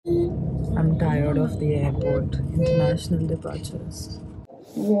I'm tired of the airport, international departures.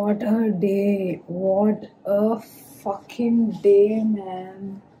 What a day! What a fucking day,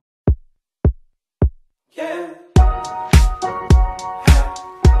 man! Yeah.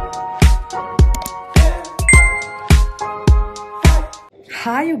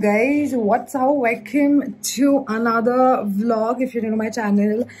 Hi you guys, what's up? Welcome to another vlog. If you're new to my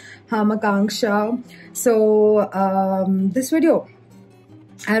channel, I'm Akanksha. So this video,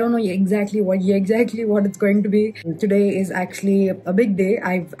 I don't know exactly what it's going to be. Today is actually a big day.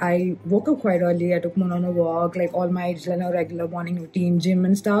 I woke up quite early. I took Mona on a walk, like all my regular morning routine, gym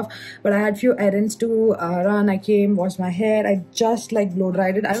and stuff. But I had few errands to run. I came, washed my hair. I just like blow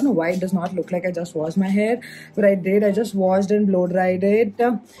dried it. I don't know why it does not look like I just washed my hair, but I did. I just washed and blow dried it.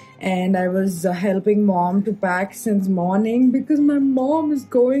 And I was helping mom to pack since morning because my mom is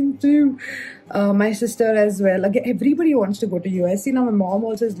going to my sister as well. Again, everybody wants to go to US. You know, my mom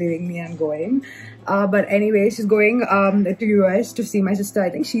also is leaving me and going. But anyway, she's going to US to see my sister. I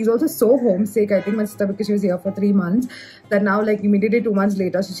think she's also so homesick. I think my sister, because she was here for 3 months, that now like immediately 2 months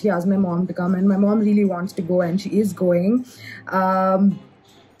later, so she asked my mom to come, and my mom really wants to go and she is going.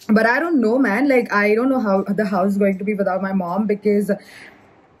 But I don't know, man. Like, I don't know how the house is going to be without my mom, because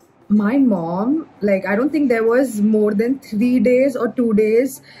my mom, like, I don't think there was more than 3 days or 2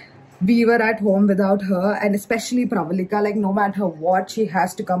 days we were at home without her. And especially Pravalika, like no matter what, she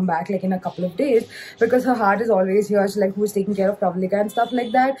has to come back like in a couple of days, because her heart is always here. She's like, who's taking care of Pravalika and stuff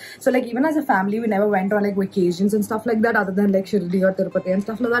like that. So like, even as a family, we never went on like vacations and stuff like that, other than like Shirdi or Tirupati and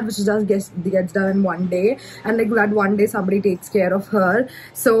stuff like that, which just gets done in one day. And like that one day somebody takes care of her.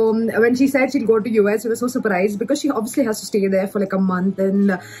 So when she said she'll go to US, we were so surprised, because she obviously has to stay there for like a month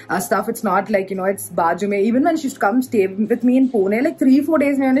and stuff. It's not like, you know, it's Baju mein. Even when she used to come stay with me in Pune, like 3-4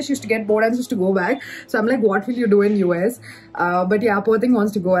 days she used to get bored and just to go back. So I'm like, what will you do in US? But yeah, poor thing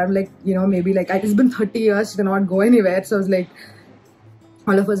wants to go. I'm like, you know, maybe like it's been 30 years, she cannot go anywhere. So I was like,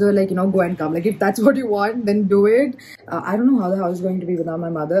 all of us were like, you know, go and come. Like, if that's what you want, then do it. I don't know how the house is going to be without my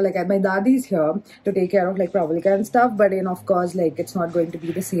mother. Like, my dadi's here to take care of like Pravalika and stuff, but you know, of course, like it's not going to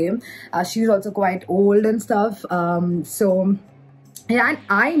be the same. She's also quite old and stuff. So yeah, and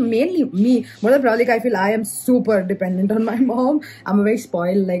I mainly, more than probably, I feel I am super dependent on my mom. I'm very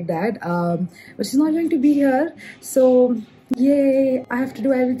spoiled like that. But she's not going to be here. So, yay, I have to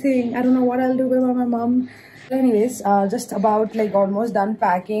do everything. I don't know what I'll do without my mom. Anyways, just about like almost done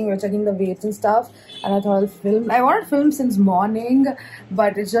packing. We're checking the weights and stuff, and I thought I'll film. I wanted to film since morning,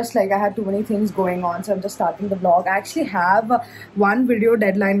 but it's just like I had too many things going on, so I'm just starting the vlog. I actually have one video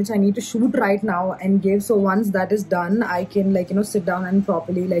deadline which I need to shoot right now and give. So once that is done, I can like, you know, sit down and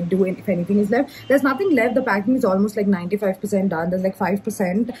properly like do it if anything is left. There's nothing left. The packing is almost like 95% done. There's like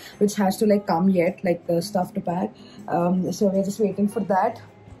 5% which has to like come yet, like the stuff to pack. So we're just waiting for that.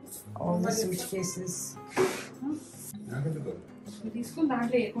 All the suitcases.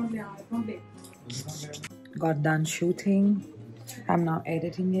 Got done shooting. I'm now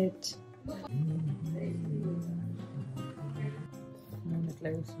editing it.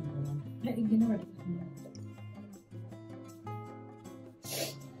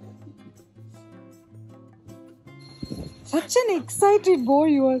 Such an excited boy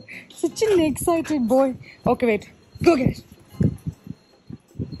you are. Such an excited boy. Okay, wait. Go get it.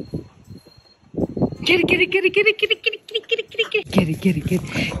 Get it.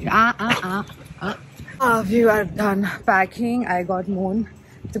 We are done packing. I got Moon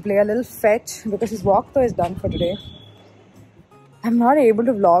to play a little fetch because his walk though is done for today. I'm not able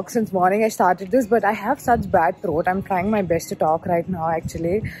to vlog since morning I started this, but I have such bad throat. I'm trying my best to talk right now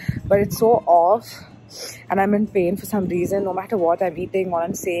actually, but it's so off and I'm in pain for some reason. No matter what I'm eating, what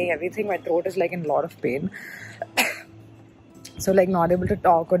I'm saying, everything, my throat is like in a lot of pain. So like not able to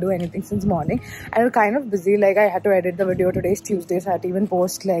talk or do anything since morning. I was kind of busy, like I had to edit the video. Today's Tuesday, so I had to even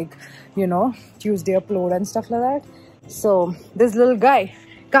post like, you know, Tuesday upload and stuff like that. So this little guy,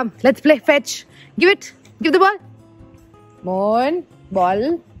 come, let's play fetch. Give the ball. Moon,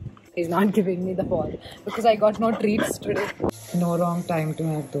 ball. He's not giving me the ball because I got no treats today. No wrong time to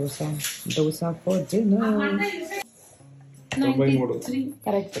have dosa. Dosa for dinner. 93.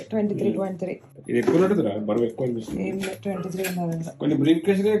 Correct. 23. ఇది ఎక్కువ నడుతురా బరువు ఎక్కువ అనిపిస్తుంది 23 ఉన్నారంట కొన్ని brief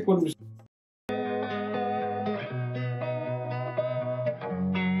కేసులే ఎక్కువ అనిపిస్తుంది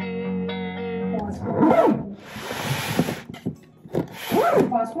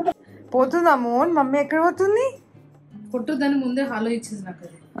పోతుందా మోన్ మమ్మీ ఎక్కడ పోతుంది ఫోటో దాని ముందే హాలో ఇచ్చేది నాకు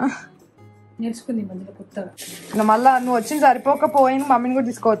అది నేర్చుకుంది మధ్యలో కొత్తగా మళ్ళా నువ్వు వచ్చింది సరిపోకపోయింది మమ్మీని కూడా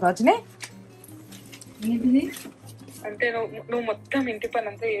తీసుకోవచ్చు వచ్చినాయి ఏంటిది అంటే నువ్వు మొత్తం ఇంటి పని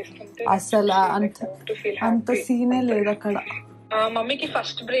అంతా చేస్తుంటే అసలు అంత సీనే లేదు అక్కడ మమ్మీకి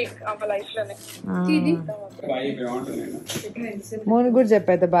ఫస్ట్ బ్రేక్ ఆమె లైఫ్ లోనే. మోన్ కూడా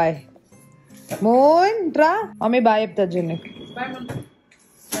చెప్పైతే బాయ్. మోన్ రా మమ్మీ బాయ్ చెప్తా జున్ని.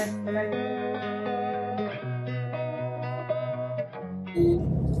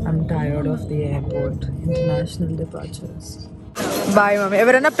 I'm tired of the airport. International departures. Bye mummy.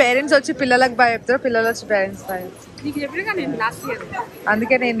 ఎవరైనా పేరెంట్స్ వచ్చి పిల్లలకు బాయ్ చెప్తారు, పిల్లలు వచ్చి పేరెంట్స్ బాయ్ చెప్తారు. నీకు చెప్పినా నేను లాస్ట్ ఇయర్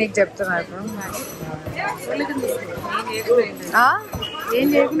అందుకే నేను నీకు చెప్తున్నా ఇప్పుడు. ఏం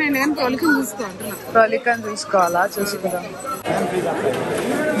చేయకుండా కానీ ప్రొలికన్ చూసుకో అంటున్నా. ప్రొలికన్ చూసుకోవాలా? చూసుకుందాం.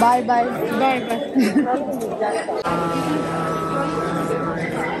 Bye bye bye bye.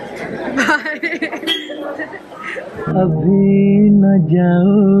 अभी न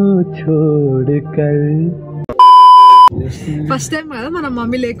जाओ छोड़कर. ఫస్ట్ టైం కదా మన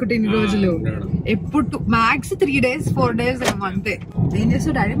మమ్మీ లేకుంటే ఇన్ని రోజులు. ఎప్పుడు మ్యాక్స్ 3 days 4 days ఏమో అంతే. ఏం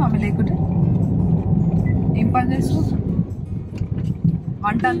చేస్తావు డాడీ మమ్మీ లేకుంటే? ఏం పని చేస్తావు?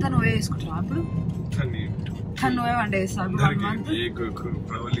 వంట అంతా నువ్వే చేసుకుంటావు అప్పుడు? నువ్వే వంట చేస్తావు ఇప్పుడు 1 month.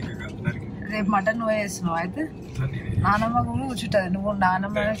 రేపు మటన్ నువ్వే చేస్తున్నావు అయితే? నానమ్మ కూడా కూర్చుంటుంది, నువ్వు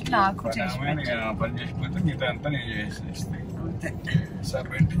నానమ్మ నాకు చేసి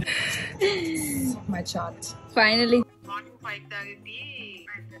మై చార్ట్. ఫైనలీ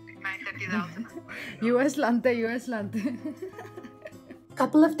US లో అంతే.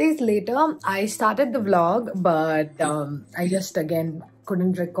 Couple of days later I started the vlog, but I just again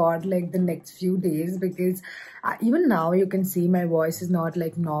couldn't record like the next few days because even now you can see my voice is not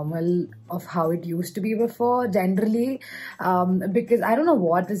like normal of how it used to be before generally, because I don't know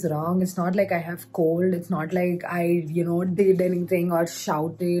what is wrong. It's not like I have cold, it's not like I did anything or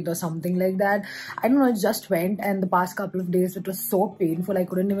shouted or something like that. I don't know, it just went, and the past couple of days it was so painful I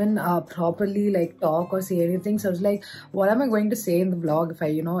couldn't even properly like talk or say anything. So I was like, what am I going to say in the vlog if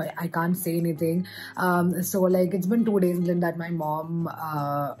I can't say anything? So like it's been 2 days that my mom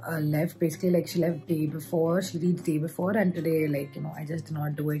left. Basically like she left day before, she reached day before, and today like I just did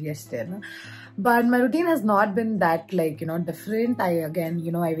not do it yesterday. But my routine has not been that like different. I again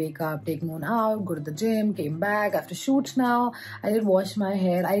I wake up, take Moon out, go to the gym, came back after shoots. Now I did wash my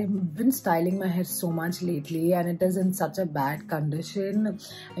hair. I've been styling my hair so much lately and it is in such a bad condition.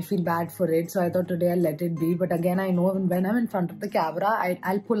 I feel bad for it, so I thought today I'll let it be. But again I know when I'm in front of the camera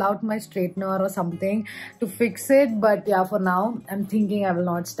I'll pull out my straightener or something to fix it. But yeah, for now I'm thinking I will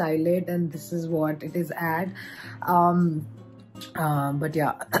not style it, and this is what it is at. But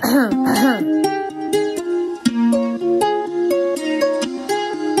yeah.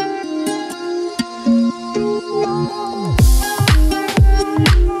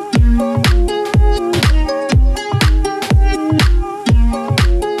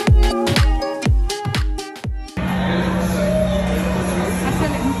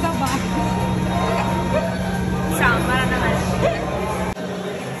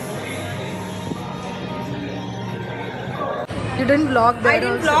 You didn't vlog there. I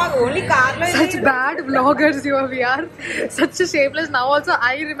didn't vlog, only Carla. Such bad vloggers we are. Such a shameless. Now also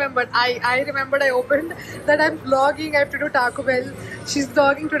I remembered. I remembered I opened that I'm vlogging. I have to do Taco Bell. She's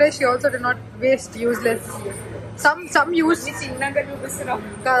vlogging today. She also did not waste useless. Some use.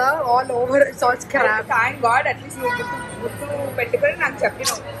 All over. It's all crap. Thank God at least you particular and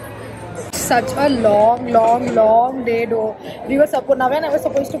chapter. Such a long day though. We were Navya and I was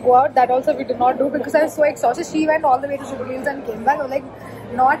supposed to go out. That also we did not do because I was so exhausted. She went all the way to Jubilee Hills and came back. I was like,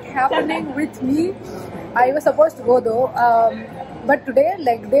 not happening with me. I was supposed to go though. But today,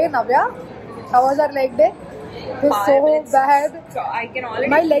 leg day, Navya, how was our leg day? It was so bad. So I can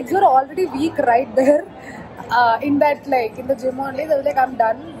already. My legs were already weak right there. In that like in the gym only, they were like, I'm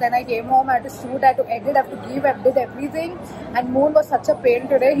done. Then I came home, I had to shoot, I had to edit, I have to give, I did everything. And Moon was such a pain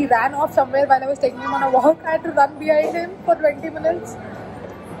today. He ran off somewhere when I was taking him on a walk. I had to run behind him for 20 minutes.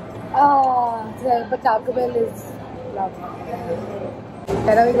 But Taco Bell is lovely.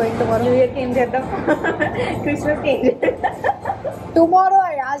 Where are we going tomorrow? New Year came Christmas came. Tomorrow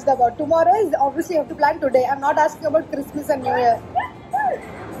I asked about. Tomorrow is obviously you have to plan today. I'm not asking about Christmas and New Year.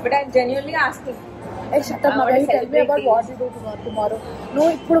 But I'm genuinely asking. Hey, shut up, Navya. Tell me about what we do tomorrow. No,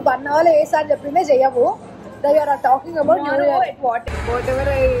 ఇప్పుడు 1 hour ఏ sir చెప్పిందే చెయ్యవు. That you are talking about tomorrow New Year. Whatever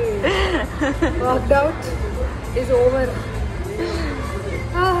I worked out is over.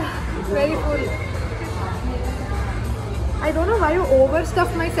 Very full. I don't know why you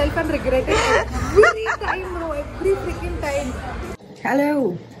overstuff myself and regret it every time, bro. Every freaking time. Hello,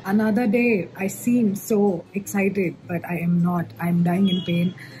 another day. I seem so excited, but I am not. I'm dying in pain.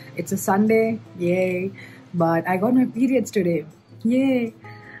 It's a Sunday, yay! But I got my periods today, yay!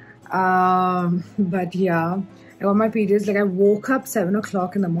 But yeah, I got my periods. Like I woke up 7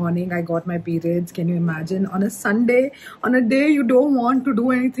 o'clock in the morning. I got my periods. Can you imagine? On a Sunday, on a day you don't want to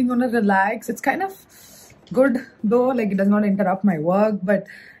do anything, on a relax. It's kind of good though. Like it does not interrupt my work, but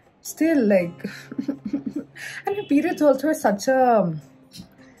still like, and my periods also is such a,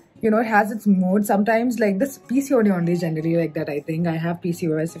 you know, it has its mood sometimes. Like this PCOD only is generally like that. I think I have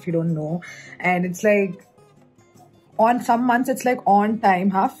PCOS if you don't know, and it's like on some months it's like on time,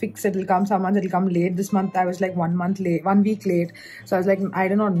 half fixed. It'll come some months, it'll come late. This month I was like 1 month late, 1 week late. So I was like, I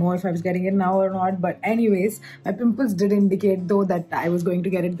do not know if I was getting it now or not. But anyways, my pimples did indicate though that I was going to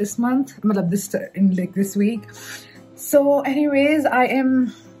get it this month, this in like this week. So anyways, I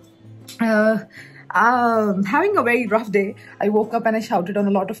am having a very rough day. I woke up and I shouted on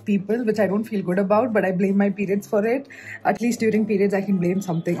a lot of people, which I don't feel good about, but I blame my periods for it. At least during periods, I can blame it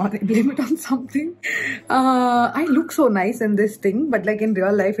on something. I look so nice in this thing, but like in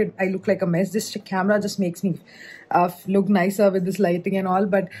real life, I look like a mess. This camera just makes me look nicer with this lighting and all.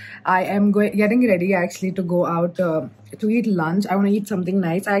 But I am getting ready actually to go out to eat lunch. I want to eat something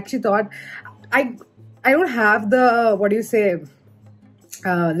nice. I actually thought I don't have the, what do you say,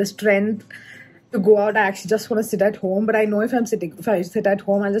 the strength to go out. I actually just want to sit at home, but I know if I sit at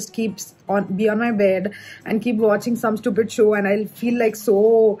home, I'll just be on my bed and keep watching some stupid show, and I'll feel like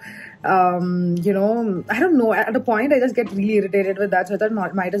so, you know, I don't know, at a point I just get really irritated with that. So I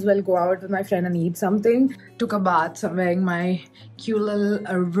thought might as well go out with my friend and eat something. Took a bath, so I'm wearing my cute little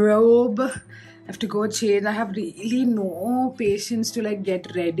robe. I have to go change. I have really no patience to like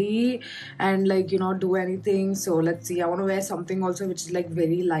get ready and like, you know, do anything. So let's see. I want to wear something also which is like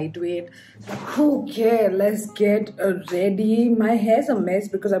very lightweight. Okay, let's get ready. My hair's a mess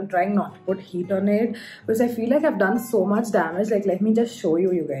because I'm trying not to put heat on it because I feel like I've done so much damage. Like, let me just show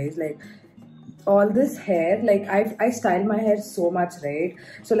you guys. Like, all this hair, like I style my hair so much, right?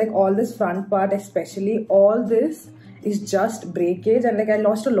 So like all this front part, especially all this is just breakage, and like I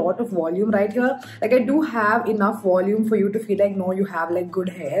lost a lot of volume right here. Like I do have enough volume for you to feel like, no, you have like good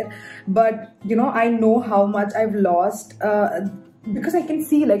hair, but you know, I know how much I've lost because I can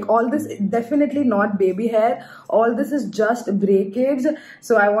see like all this definitely not baby hair. All this is just breakage.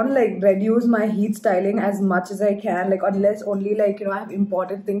 So I want to like reduce my heat styling as much as I can, like unless only like, you know, I have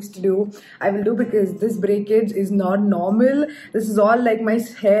important things to do, I will do, because this breakage is not normal. This is all like my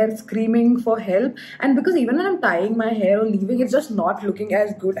hair screaming for help. And because even when I'm tying my hair or leaving, it's just not looking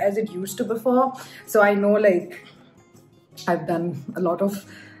as good as it used to before. So I know like I've done a lot of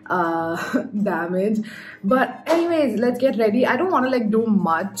damage. But anyways, let's get ready. I don't want to like do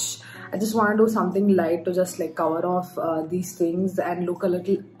much. I just want to do something light to just like cover off these things and look a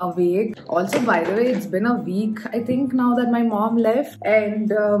little awake. Also, by the way, it's been a week I think now that my mom left,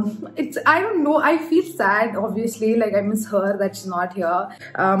 and I don't know, I feel sad obviously. Like I miss her that she's not here.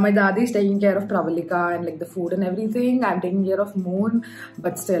 My daddy is taking care of Pravalika and like the food and everything. I'm taking care of Moon,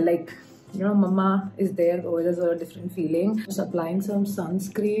 but still, like, you know, mama is there, though there's a different feeling. Just applying some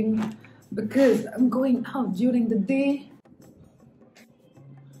sunscreen because I'm going out during the day.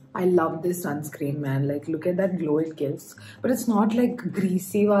 I love this sunscreen, man. Like, look at that glow it gives. But it's not like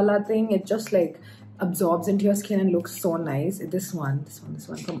greasy wala thing. It just like absorbs into your skin and looks so nice. This one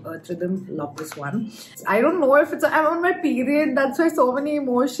from Earth Rhythm. Love this one. I don't know if I'm on my period, that's why so many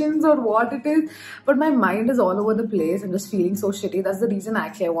emotions or what it is, but my mind is all over the place. I'm just feeling so shitty. That's the reason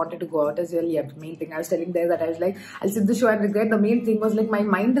actually I wanted to go out as well. Yeah, the main thing I was telling there, that I was like, I'll sit the show and regret. The main thing was like my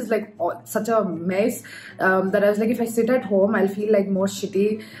mind is like such a mess that I was like, if I sit at home, I'll feel like more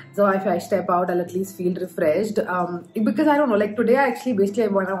shitty. So if I step out, I'll at least feel refreshed. Because I don't know, like today actually basically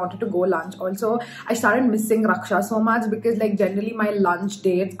when I wanted to go lunch also, I started missing Raksha so much, because like generally my lunch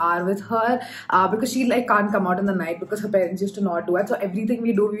dates are with her because she like can't come out in the night because her parents used to not do it. So everything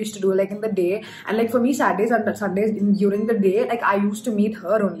we used to do like in the day, and like for me Saturdays and Sundays during the day, like I used to meet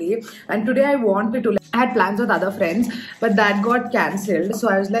her only. And today I wanted to, like, I had plans with other friends, but that got cancelled. So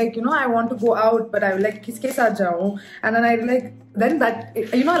I was like, you know, I want to go out, but I was like, kiske saath jaun? And then I like, then that,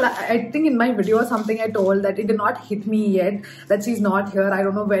 you know, I think in my video or something I told that it did not hit me yet that she's not here. I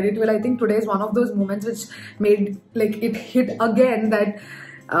don't know where it will. I think today is one of those moments which made like it hit again that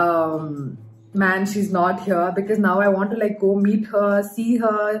man, she's not here, because now I want to like go meet her, see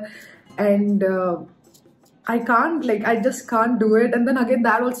her, and I can't, like, I just can't do it. And then again,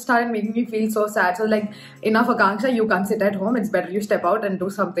 that also started making me feel so sad. So like, enough Akanksha, you can't sit at home. It's better you step out and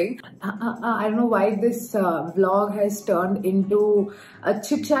do something. I don't know why this vlog has turned into a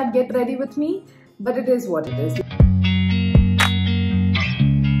chit chat, get ready with me, but it is what it is.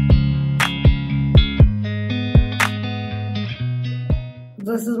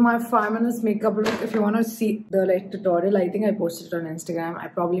 This is my 5 minutes makeup look. If you want to see the like tutorial, I think I posted it on Instagram. I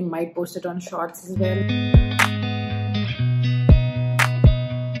probably might post it on Shorts as well.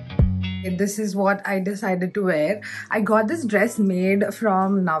 this is what I decided to wear. I got this dress made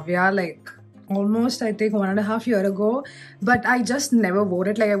from Navya like almost I think 1.5 years ago, but I just never wore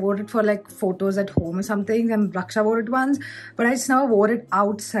it. Like I wore it for like photos at home or something, and Raksha wore it once, but I just never wore it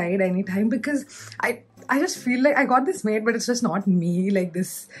outside anytime because I just feel like I got this made, but it's just not me, like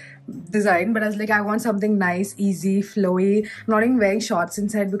this design. But I was like, I want something nice, easy, flowy. I'm not even wearing shorts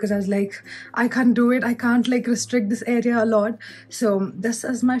inside because I was like, I can't do it. I can't like restrict this area a lot. So this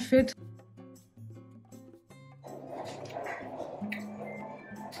is my fit.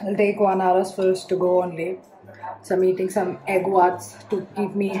 I'll take 1 hour first to go only. So I'm eating some egg whites to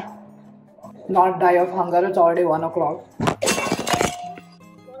keep me not die of hunger. It's already 1 o'clock.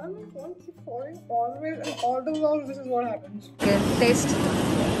 Always in all the vlogs, this is what happens. Okay, taste.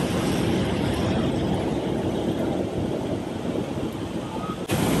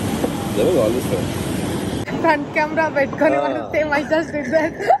 That was always fun. Front camera bed. Same, I just did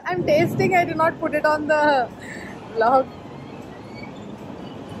that. I'm tasting. I did not put it on the vlog.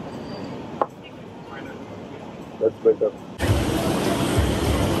 That's better.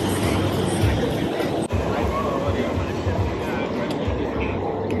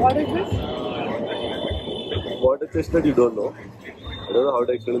 What is this? Water chestnut you don't know. I don't know how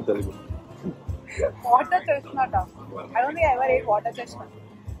to explain in Telugu. Water chestnut. I don't think I ever ate water chestnut.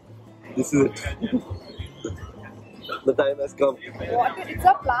 This is it. The time has come. Water, it's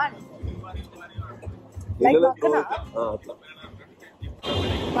a plant. Like Makana.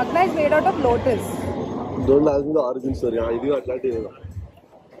 Makana is made out of lotus. Don't ask me the origin story. I do Atlantic.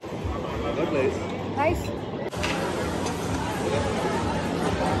 Not nice. Nice.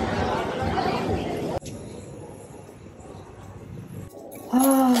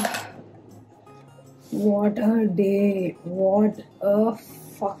 What a day. What a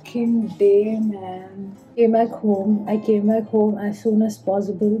fucking day, man. I came back home as soon as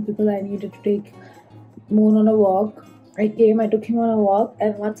possible because I needed to take Moon on a walk. I took him on a walk,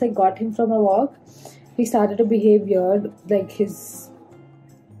 and once I got him from a walk, he started to behave weird. Like he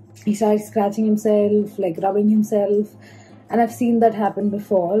started scratching himself, like rubbing himself. And I've seen that happen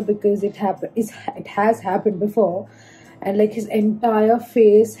before because it has happened before. And like his entire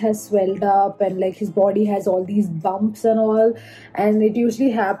face has swelled up, and like his body has all these bumps and all, and it usually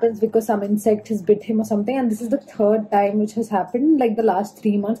happens because some insect has bit him or something. And this is the 3rd time which has happened, like the last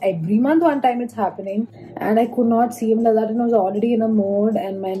 3 months. Every month one time it's happening, and I could not see him like that, and I was already in a mood.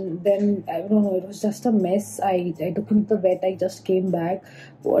 And then I don't know, it was just a mess. I took him to the vet. I just came back.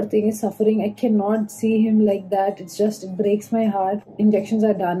 Poor thing is suffering. I cannot see him like that. It breaks my heart. Injections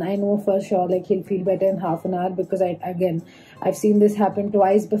are done. I know for sure like he'll feel better in half an hour because I've seen this happen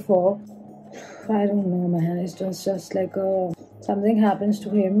twice before. I don't know, man. It's just like something happens to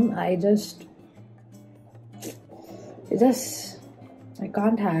him. I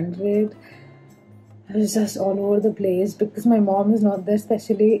can't handle it. It's just all over the place because my mom is not there.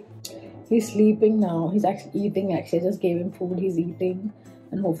 Especially, he's sleeping now. He's actually eating. Actually, I just gave him food. He's eating,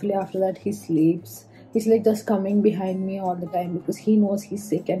 and hopefully after that he sleeps. He's like just coming behind me all the time because he knows he's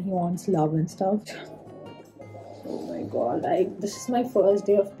sick and he wants love and stuff. Oh my god, this is my first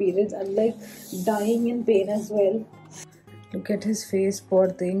day of periods. I'm like dying in pain as well. Look at his face, poor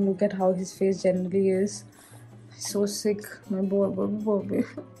thing. Look at how his face generally is. He's so sick, my baby.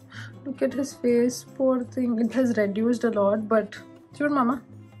 Look at his face, poor thing. It has reduced a lot, but sure, mama.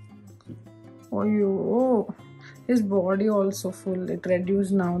 Oh, his body also full. It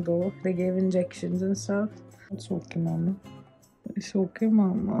reduced now though. They gave injections and stuff. It's okay, mama. It's okay,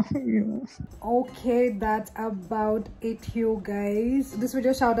 mama. Yeah. Okay, that's about it, you guys. This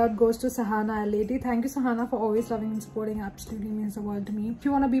video shout out goes to Sahana Lady. Thank you, Sahana, for always loving and supporting. Absolutely means the world to me. If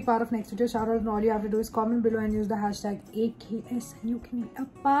you want to be part of next video shout out, and all you have to do is comment below and use the hashtag AKS, and you can be a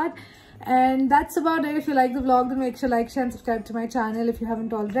part. And that's about it. If you like the vlog, then make sure like, share and subscribe to my channel. If you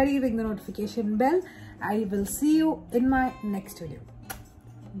haven't already, ring the notification bell. I will see you in my next video.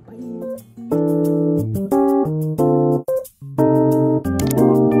 Bye.